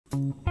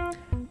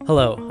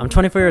Hello, I'm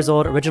 24 years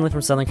old, originally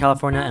from Southern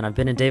California, and I've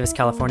been in Davis,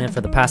 California for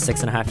the past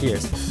 6.5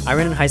 years. I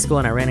ran in high school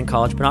and I ran in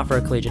college, but not for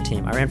a collegiate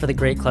team. I ran for the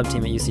great club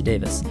team at UC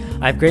Davis.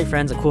 I have great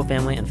friends, a cool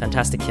family, and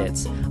fantastic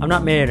kids. I'm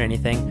not married or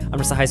anything, I'm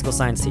just a high school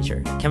science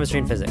teacher, chemistry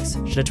and physics.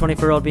 Should a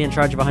 24-year-old be in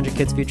charge of 100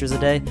 kids' futures a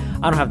day?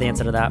 I don't have the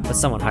answer to that, but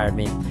someone hired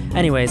me.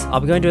 Anyways,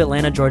 I'll be going to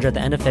Atlanta, Georgia at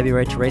the end of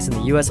February to race in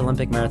the US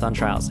Olympic Marathon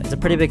Trials. It's a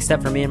pretty big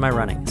step for me in my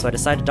running, so I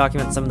decided to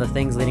document some of the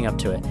things leading up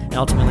to it, and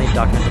ultimately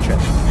document the trip.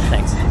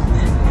 Thanks.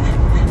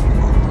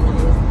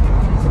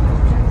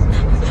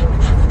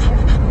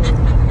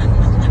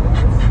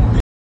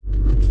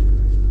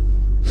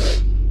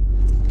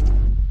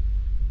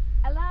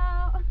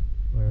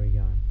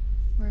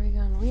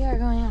 We are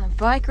going on a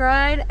bike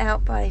ride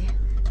out by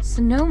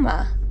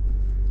Sonoma.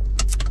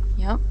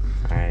 Yep.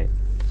 Alright.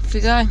 Off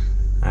we go.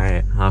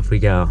 Alright, off we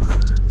go.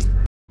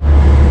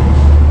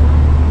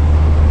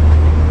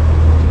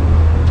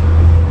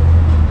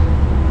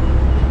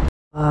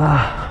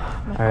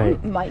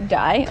 Alright. Might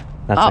die.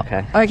 That's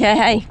okay. Okay,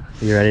 hey.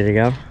 You ready to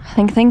go?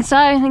 I think so.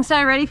 I think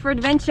so. Ready for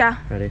adventure.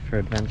 Ready for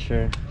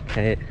adventure?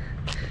 Okay.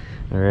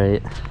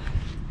 Alright.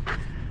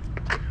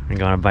 We're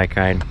going on a bike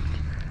ride.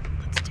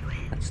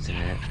 Let's do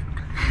it.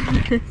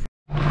 Let's do it.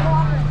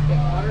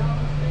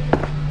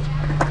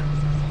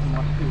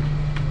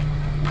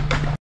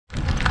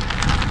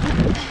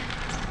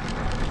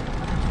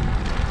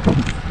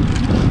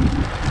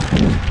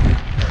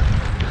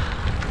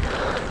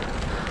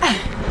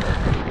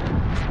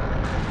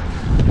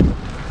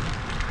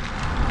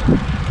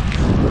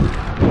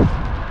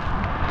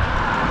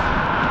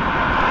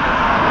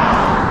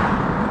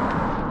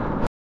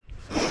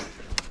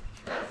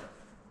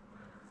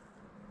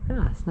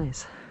 Yeah, it's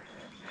nice.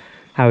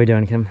 How are we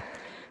doing, Kim?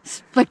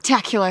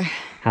 Spectacular.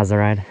 How's the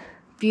ride?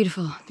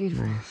 Beautiful,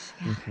 beautiful. Nice.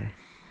 Yeah. Okay.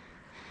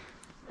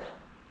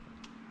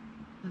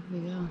 Off we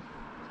go.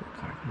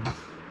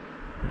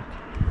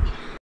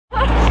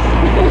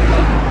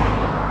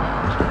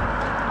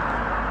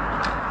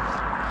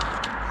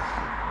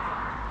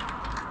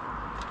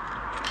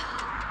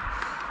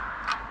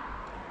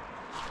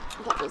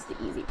 That was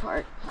the easy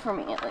part, for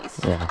me at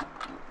least. Yeah.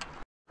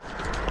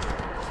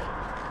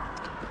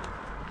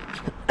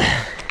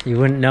 You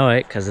wouldn't know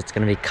it because it's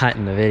going to be cut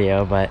in the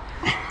video, but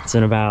it's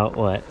in about,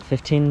 what,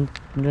 15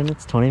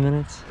 minutes, 20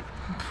 minutes?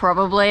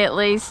 Probably at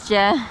least,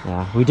 yeah.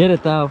 Yeah, we did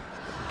it though.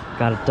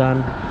 Got it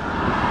done.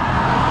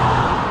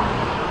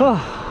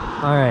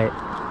 Oh, all right.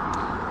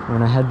 I'm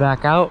gonna head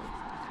back out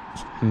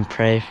and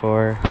pray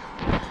for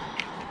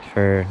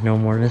no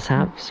more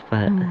mishaps,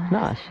 but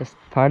no, it's just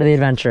part of the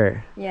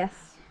adventure. Yes.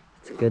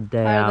 It's a good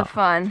day Part out. of the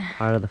fun.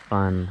 Part of the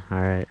fun.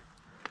 All right.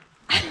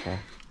 Okay.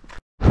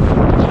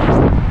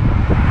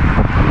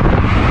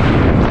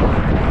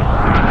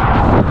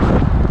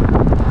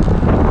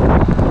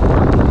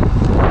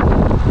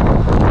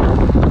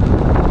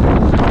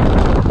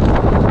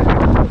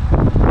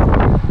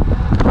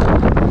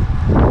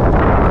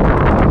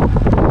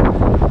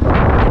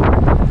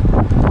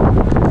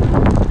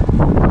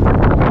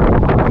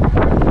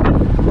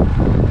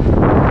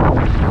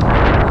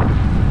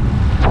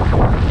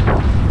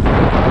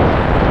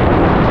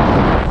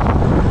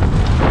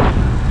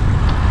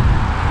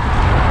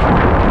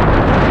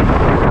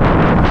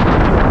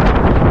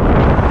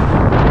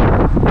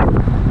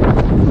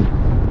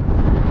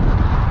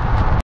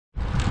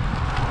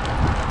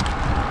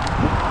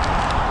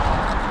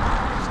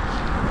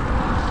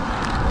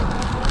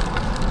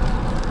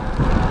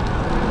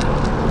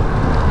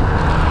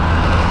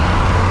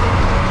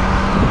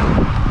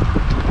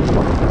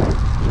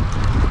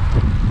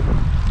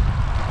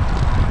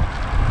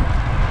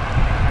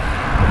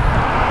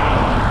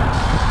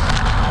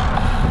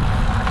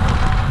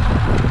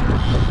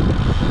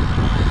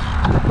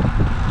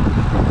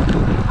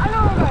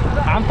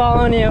 I'm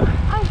following you.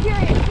 I'm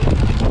curious.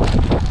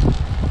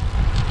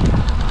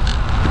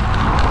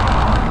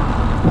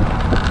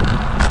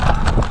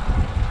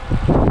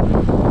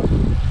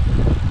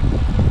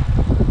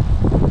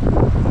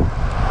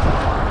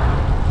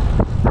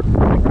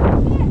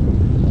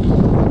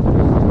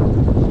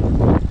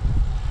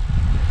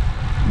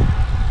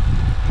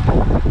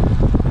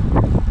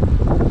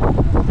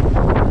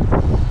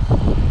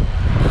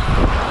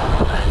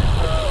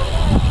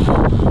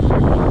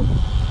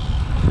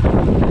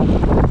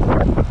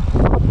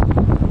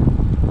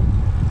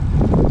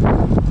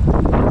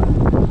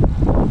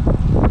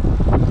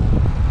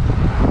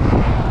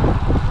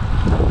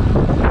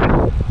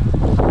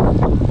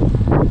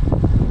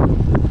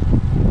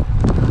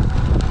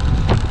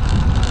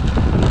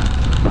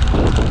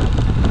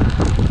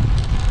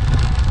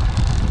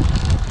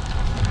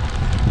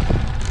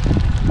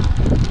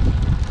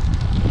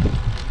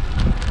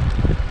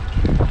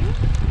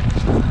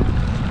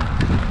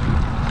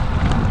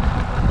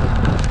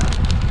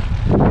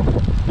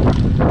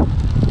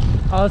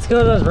 Oh, let's go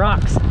to those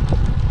rocks.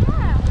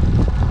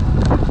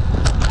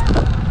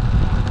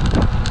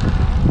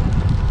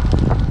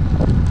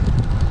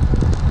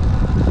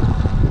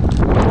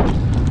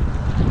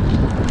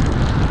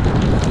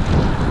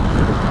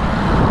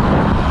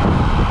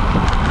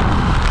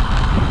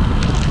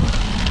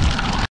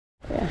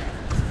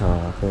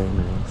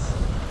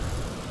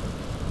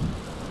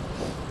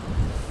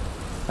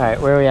 Alright,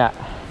 where are we at?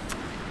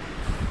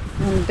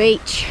 On the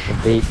beach. The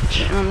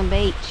beach. On the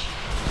beach.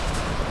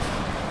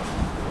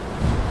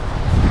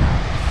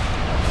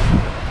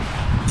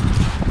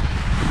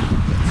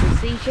 Get some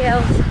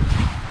seashells.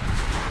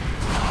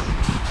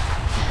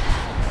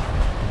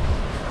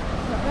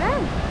 Not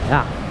bad.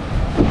 Yeah.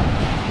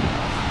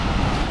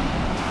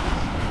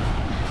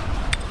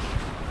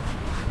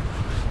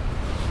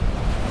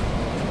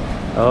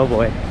 Oh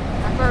boy.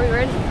 How far are we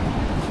ridden?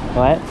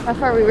 What? How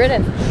far are we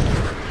ridden?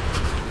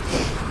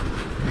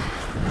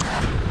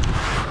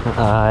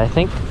 I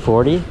think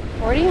 40.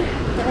 40? 40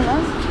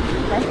 miles?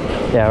 Okay.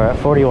 Yeah, we're at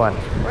 41.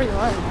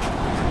 41.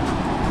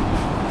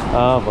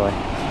 Oh boy.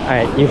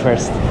 Alright, you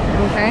first.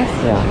 Okay.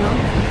 Yeah.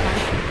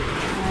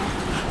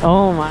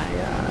 Oh my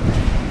god.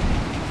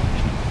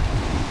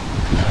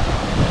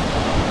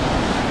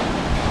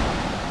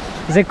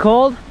 Is it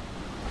cold?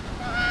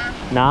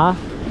 Nah.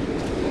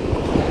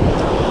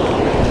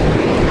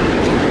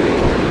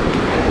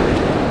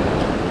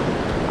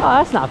 Oh,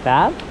 that's not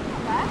bad.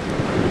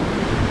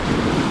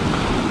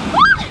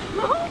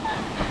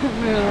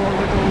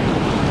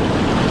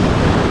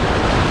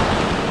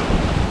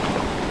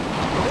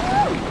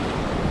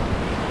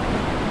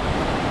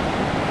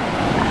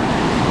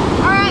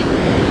 Alright,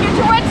 get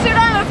your wetsuit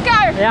on, let's go!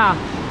 Yeah.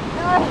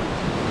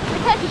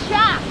 Let's catch a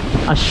shark.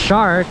 A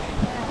shark?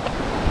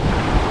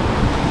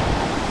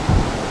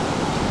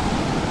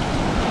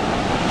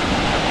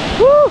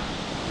 Woo!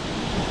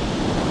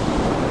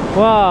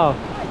 Whoa.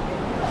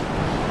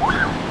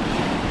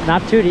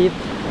 Not too deep.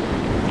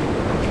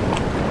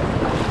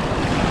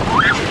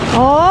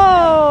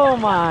 Oh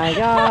my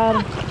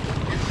god.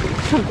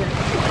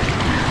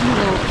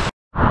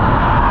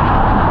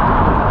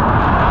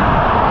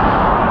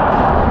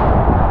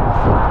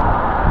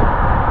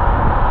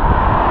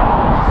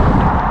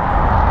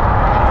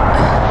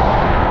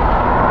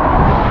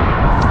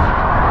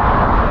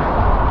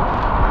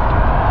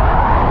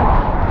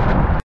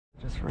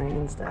 Just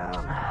rains down.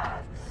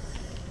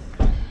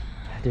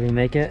 Did we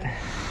make it?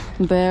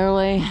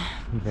 Barely.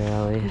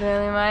 Barely.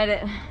 Barely made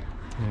it.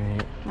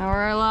 Alright. Now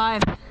we're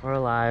alive. We're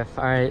alive.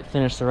 Alright,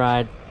 finished the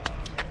ride.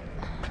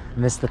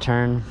 Missed the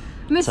turn.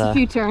 Missed a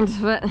few turns,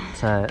 but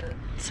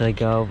to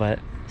go, but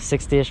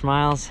 60-ish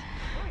miles.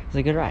 It was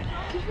a good ride.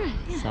 good ride,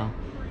 yeah. So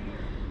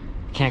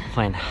can't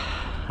complain.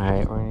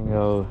 Alright, we're gonna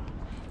go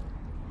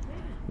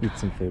eat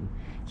some food.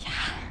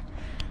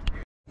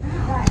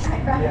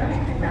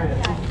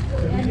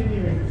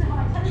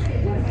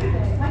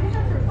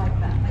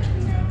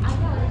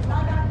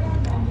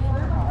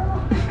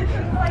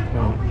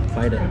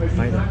 Fight it,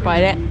 fight it.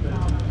 Bite it.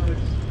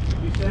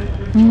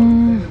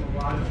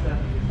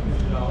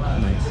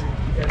 Nice.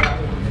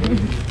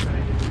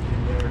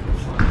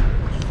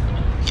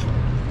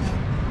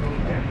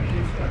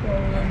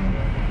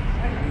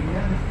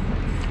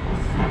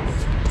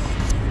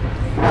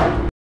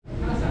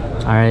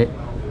 Alright,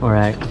 we're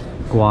at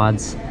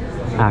Guad's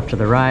after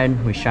the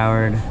ride. We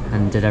showered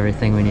and did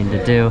everything we needed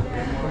to do.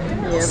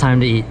 It's time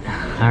to eat.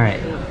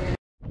 Alright.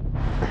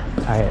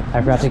 Alright,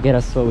 I forgot to get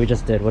us what we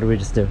just did. What did we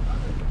just do?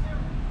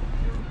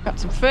 Got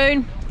some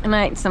food and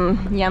I ate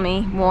some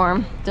yummy,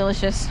 warm,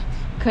 delicious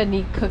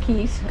cookies.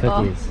 Cookies?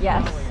 Oh,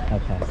 yes.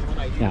 Okay.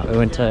 Yeah, we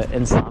went to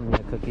Insomnia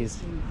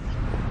Cookies.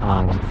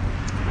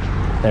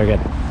 They're good.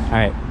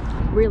 Alright.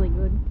 Really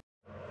good.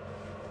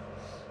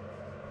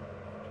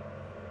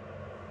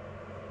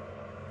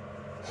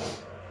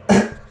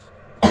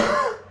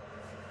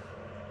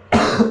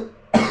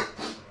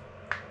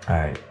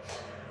 Alright.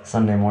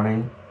 Sunday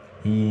morning.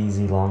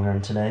 Easy long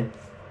run today.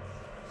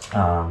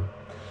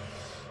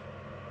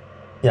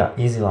 Yeah,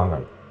 easy long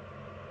run.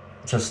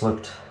 Just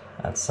looked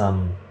at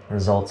some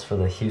results for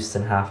the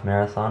Houston Half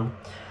Marathon.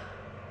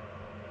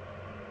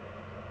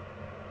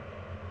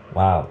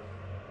 Wow,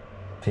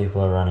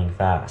 people are running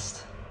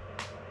fast.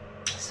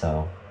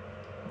 So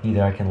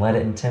either I can let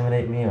it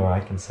intimidate me or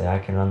I can say I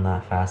can run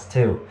that fast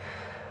too.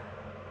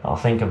 I'll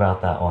think about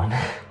that one.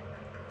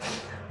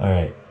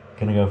 Alright,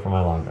 gonna go for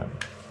my long run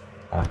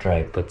after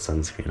I put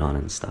sunscreen on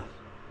and stuff.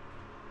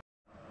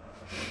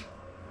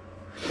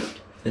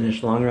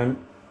 Finished long run.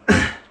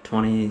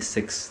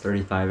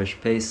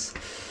 26:35-ish pace,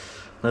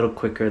 a little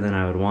quicker than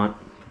I would want,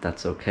 but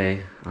that's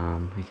okay.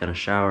 We got a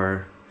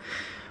shower,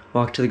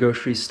 walked to the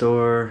grocery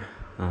store,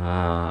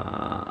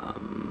 try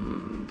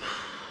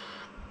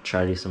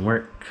to do some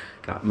work.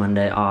 Got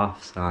Monday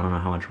off, so I don't know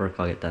how much work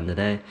I'll get done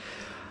today.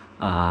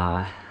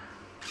 I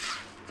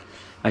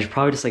should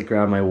probably just like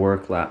grab my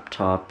work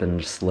laptop and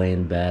just lay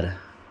in bed.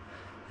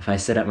 If I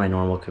sit at my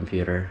normal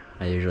computer,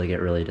 I usually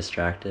get really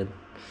distracted.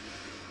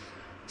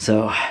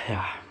 So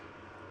yeah.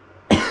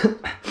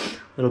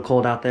 A little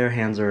cold out there,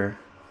 hands are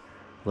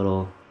a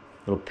little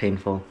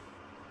painful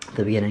at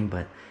the beginning,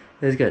 but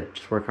it was good.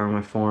 Just work on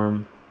my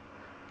form,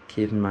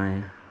 keeping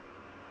my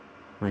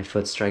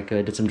foot strike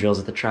good. Did some drills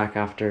at the track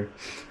after.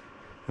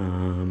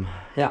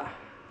 Yeah,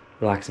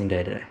 relaxing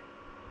day today.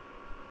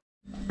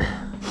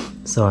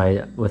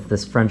 So with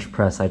this French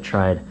press, I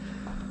tried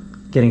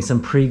getting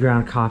some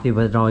pre-ground coffee,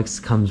 but it always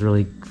comes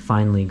really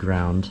finely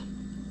ground.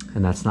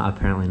 and that's not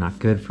apparently not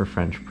good for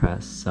French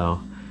press.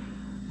 So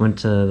went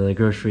to the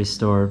grocery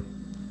store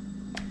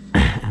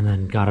and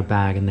then got a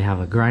bag, and they have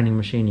a grinding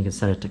machine. You can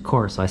set it to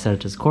coarse. So I set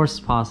it to as coarse as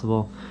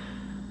possible,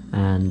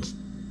 and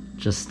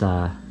just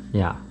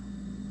yeah,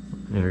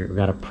 we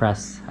got a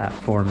press at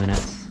 4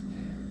 minutes,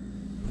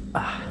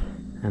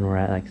 and we're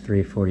at like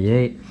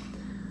 3:48.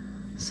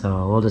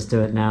 So we'll just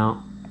do it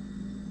now.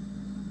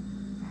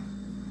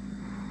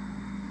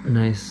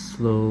 Nice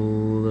slow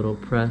little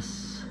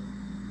press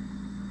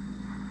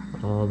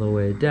all the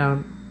way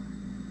down.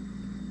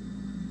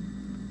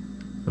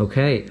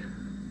 Okay,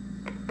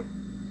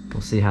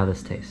 we'll see how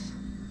this tastes.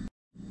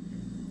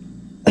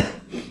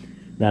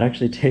 That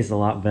actually tastes a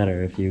lot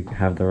better if you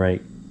have the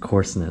right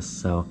coarseness.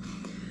 So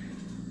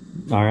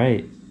all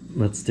right,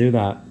 let's do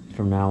that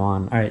from now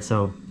on. All right,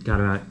 so got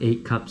about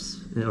 8 cups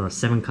or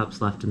 7 cups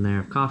left in there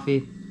of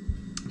coffee.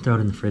 Throw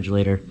it in the fridge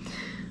later.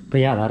 But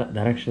yeah,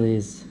 that actually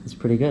is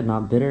pretty good.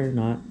 Not bitter,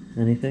 not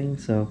anything.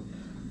 So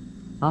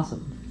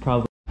awesome.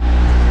 Probably.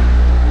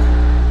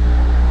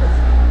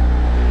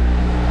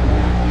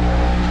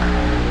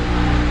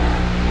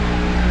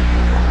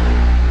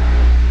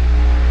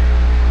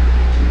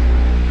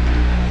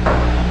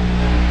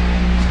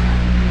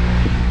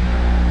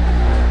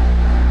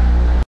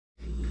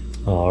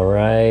 All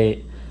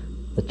right,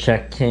 the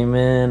check came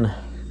in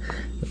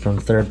from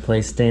 3rd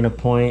place Dana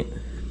Point,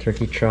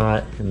 Turkey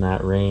Trot, and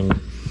that rained.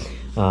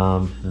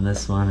 And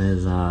this one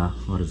is,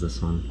 what is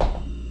this one?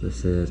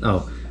 This is,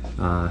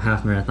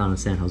 half marathon in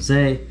San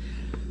Jose,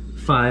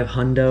 5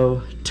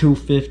 hundo,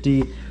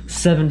 250,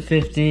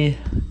 750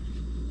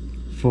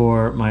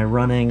 for my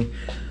running.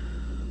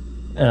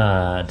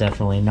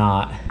 Definitely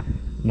not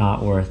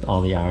worth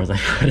all the hours I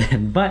put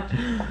in, but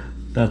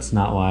that's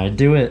not why I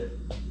do it.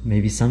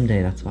 Maybe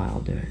someday that's why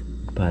I'll do it,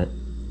 but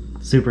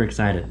super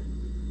excited.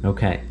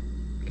 Okay,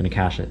 gonna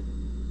cash it.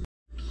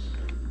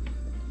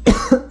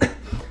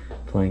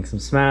 Playing some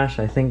Smash.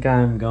 I think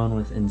I'm going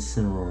with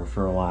Incineroar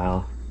for a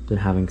while. Been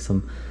having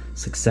some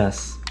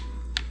success.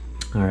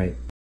 All right.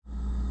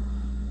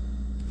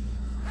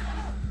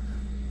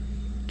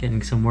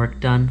 Getting some work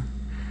done.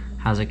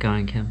 How's it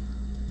going, Kim?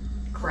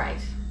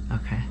 Great.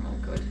 Okay. Oh,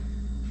 good.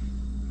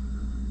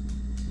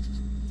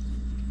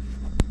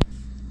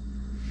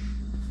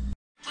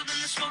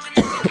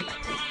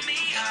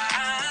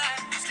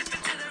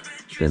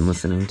 Been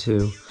listening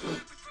to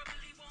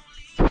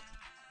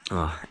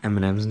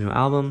Eminem's new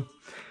album.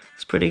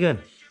 It's pretty good.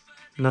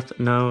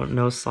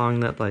 No song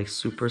that like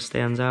super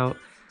stands out,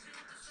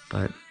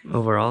 but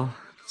overall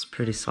it's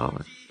pretty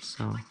solid.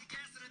 So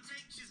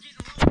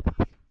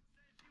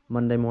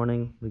Monday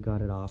morning we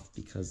got it off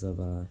because of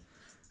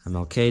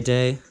MLK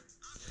Day.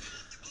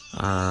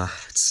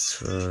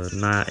 It's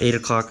not 8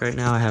 o'clock right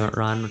now. I haven't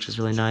run, which is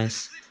really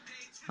nice.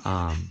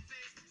 Go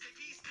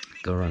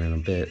run in a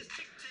bit.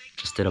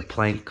 Just did a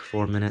plank,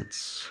 4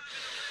 minutes.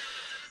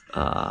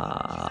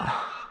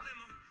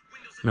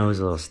 Nose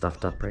a little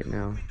stuffed up right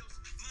now,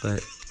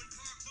 but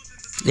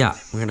yeah,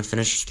 we're gonna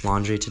finish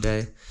laundry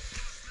today.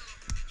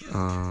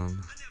 And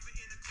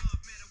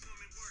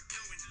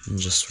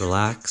just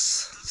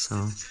relax.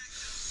 So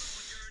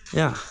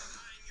yeah,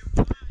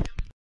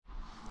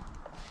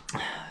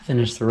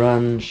 finished the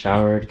run,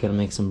 showered, gonna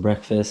make some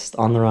breakfast.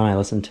 On the run, I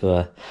listened to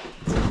a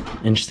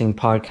interesting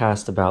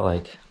podcast about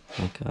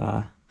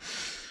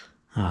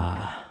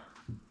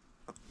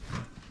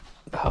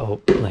how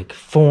like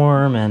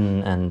form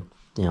and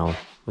you know,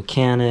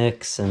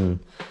 mechanics and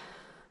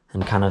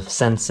kind of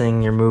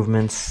sensing your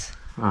movements.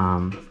 It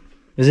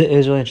was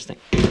really interesting.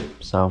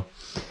 So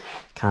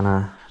kind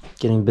of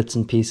getting bits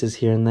and pieces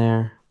here and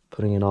there,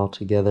 putting it all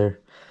together.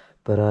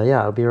 But yeah,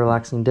 it'll be a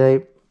relaxing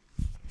day.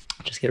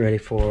 Just get ready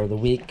for the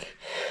week.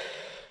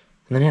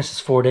 And then it's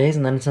just 4 days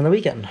and then it's on the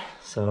weekend.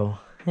 So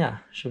yeah,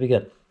 should be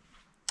good.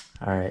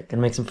 All right,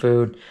 gonna make some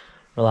food,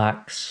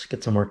 relax,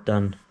 get some work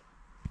done.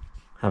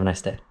 Have a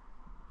nice day.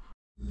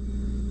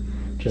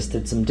 Just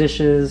did some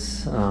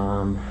dishes,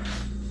 kind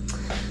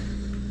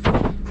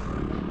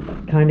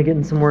of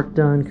getting some work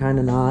done, kind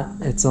of not.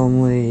 It's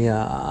only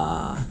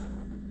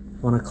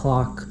 1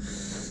 o'clock,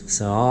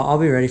 so I'll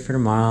be ready for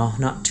tomorrow.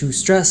 Not too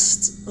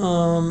stressed.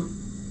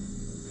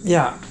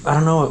 Yeah, I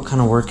don't know what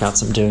kind of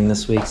workouts I'm doing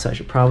this week, so I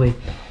should probably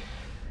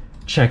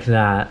check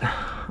that.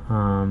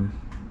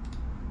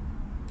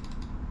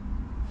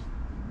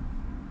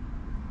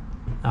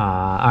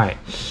 All right,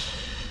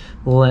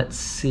 let's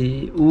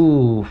see.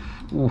 Ooh,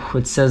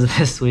 it says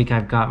this week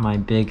I've got my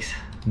big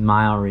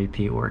mile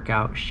repeat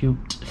workout.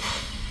 Shoot.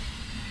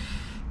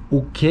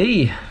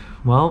 Okay,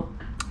 well,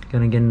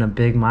 gonna get in a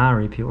big mile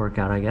repeat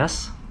workout, I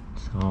guess.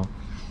 So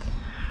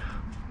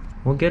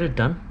we'll get it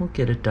done.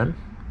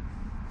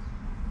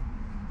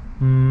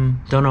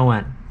 Don't know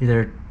when.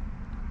 Either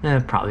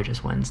probably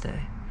just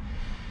Wednesday.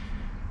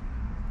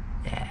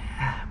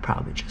 Yeah,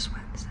 probably just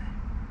Wednesday.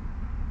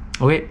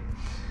 Okay.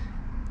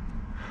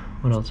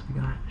 What else we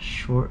got?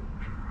 Short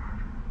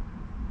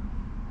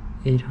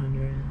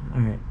 800. All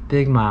right,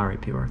 big mile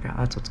repeat workout.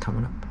 That's what's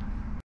coming up.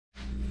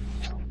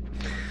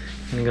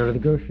 Gonna go to the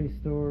grocery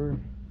store,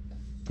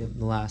 get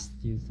the last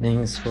few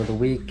things for the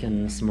week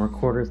and some more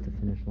quarters to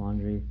finish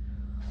laundry.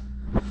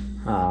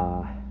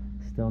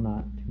 Still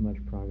not too much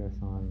progress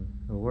on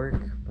the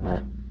work,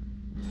 but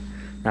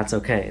that's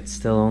okay. It's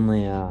still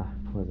only,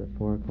 what is it,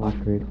 4 o'clock,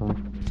 3 o'clock?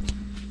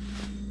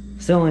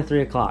 Still only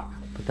 3 o'clock,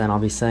 but then I'll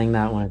be saying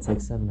that when it's like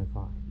 7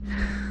 o'clock.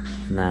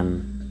 And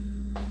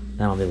then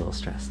I'll be a little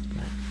stressed.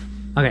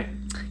 But okay,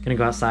 gonna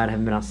go outside. I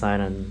haven't been outside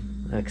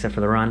except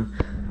for the run.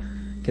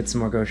 Get some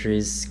more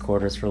groceries,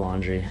 quarters for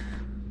laundry.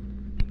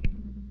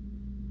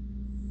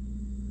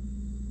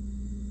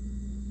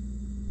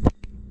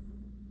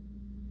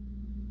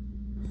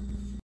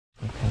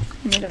 Okay.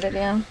 You need a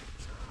video.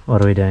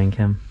 What are we doing,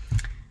 Kim?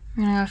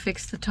 We're gonna go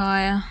fix the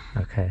tire.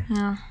 Okay.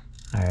 Yeah.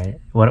 All right.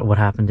 What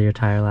happened to your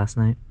tire last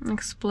night?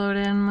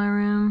 Exploded in my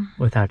room.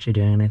 Without you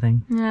doing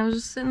anything? Yeah, I was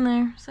just sitting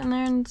there,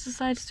 and it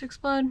decides to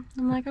explode.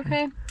 I'm like,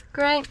 okay,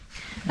 great.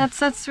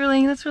 That's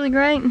really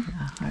great.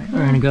 Yeah, all right.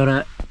 We're gonna go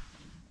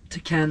to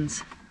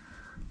Ken's.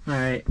 All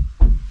right.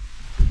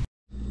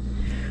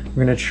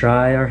 We're gonna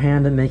try our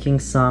hand at making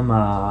some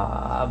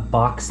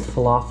boxed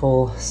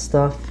falafel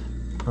stuff.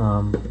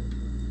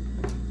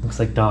 Looks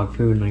like dog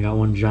food, and I got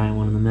one giant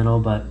one in the middle,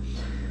 but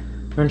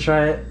we're gonna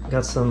try it.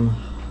 Got some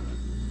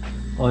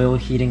oil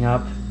heating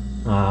up.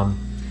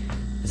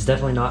 It's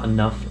definitely not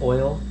enough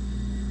oil,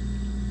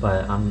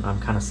 but I'm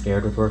kind of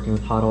scared with working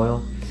with hot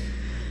oil.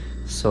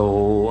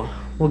 So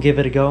we'll give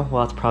it a go.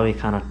 We'll have to probably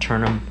kind of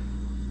turn them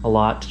a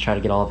lot to try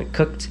to get all of it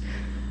cooked.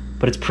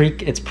 But it's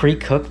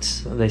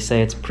pre-cooked. They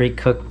say it's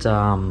pre-cooked.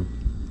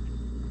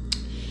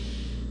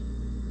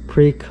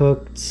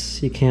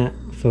 Pre-cooked. You can't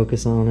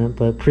focus on it,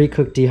 but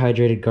pre-cooked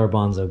dehydrated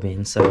garbanzo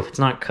beans. So if it's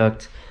not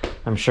cooked,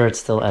 I'm sure it's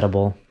still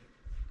edible.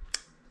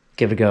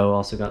 Give it a go.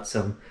 Also got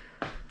some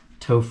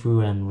tofu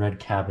and red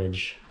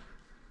cabbage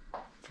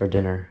for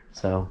dinner.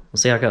 So we'll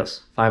see how it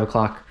goes. 5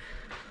 o'clock.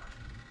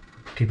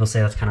 People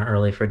say that's kind of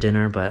early for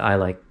dinner, but I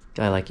like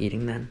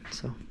eating then.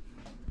 So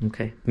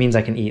okay, means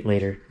I can eat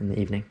later in the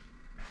evening.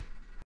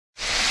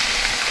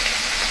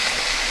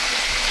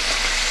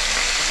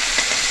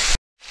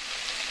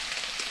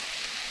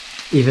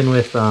 Even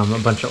with a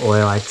bunch of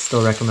oil, I'd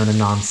still recommend a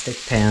non-stick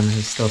pan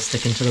who's still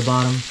sticking to the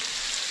bottom.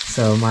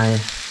 So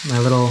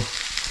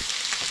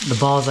the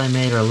balls I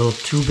made are a little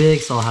too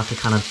big, so I'll have to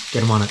kind of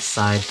get them on its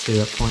side too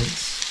at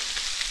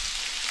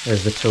points.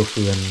 There's the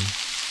tofu and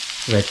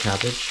red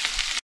cabbage.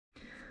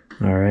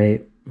 All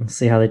right, let's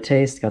see how they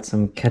taste. Got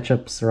some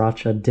ketchup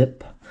sriracha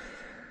dip.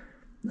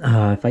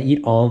 If I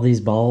eat all of these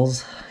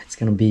balls, it's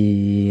gonna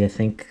be, I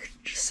think,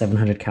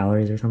 700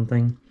 calories or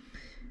something.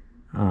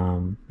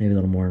 Maybe a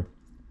little more.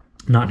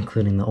 Not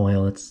including the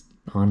oil that's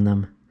on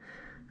them.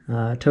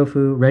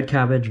 Tofu, red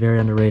cabbage, very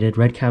underrated.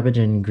 Red cabbage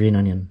and green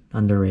onion,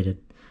 underrated.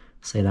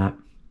 Say that.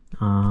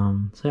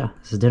 So yeah,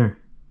 this is dinner.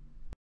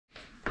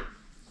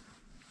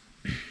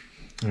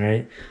 All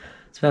right,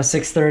 it's about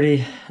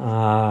 6:30.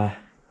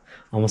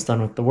 Almost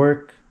done with the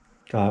work.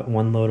 Got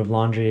one load of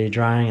laundry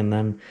drying, and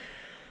then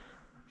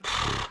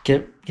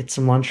get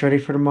some lunch ready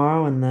for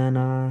tomorrow, and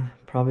then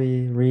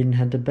probably read and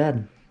head to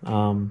bed.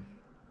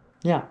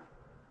 Yeah.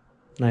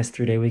 Nice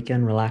 3-day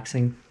weekend,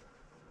 relaxing.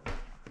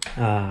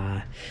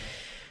 I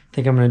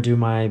think I'm gonna do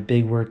my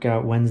big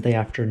workout Wednesday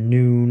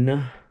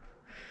afternoon.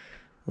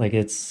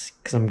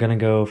 Because I'm gonna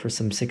go for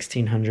some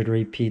 1600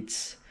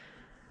 repeats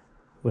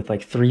with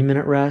like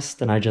 3-minute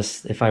rest. And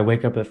if I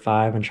wake up at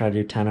 5 and try to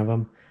do 10 of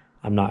them,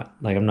 I'm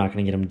not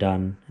gonna get them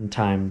done in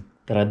time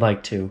that I'd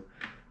like to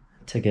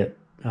get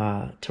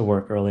to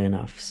work early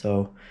enough.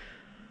 So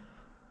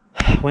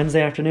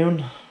Wednesday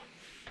afternoon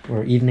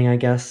or evening, I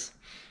guess,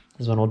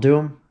 is when I'll do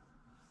them.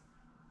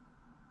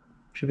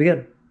 Should be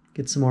good.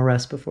 Get some more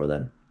rest before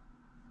then.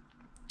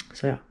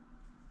 So yeah,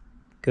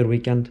 good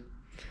weekend.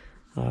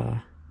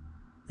 Yeah,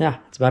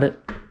 that's about it.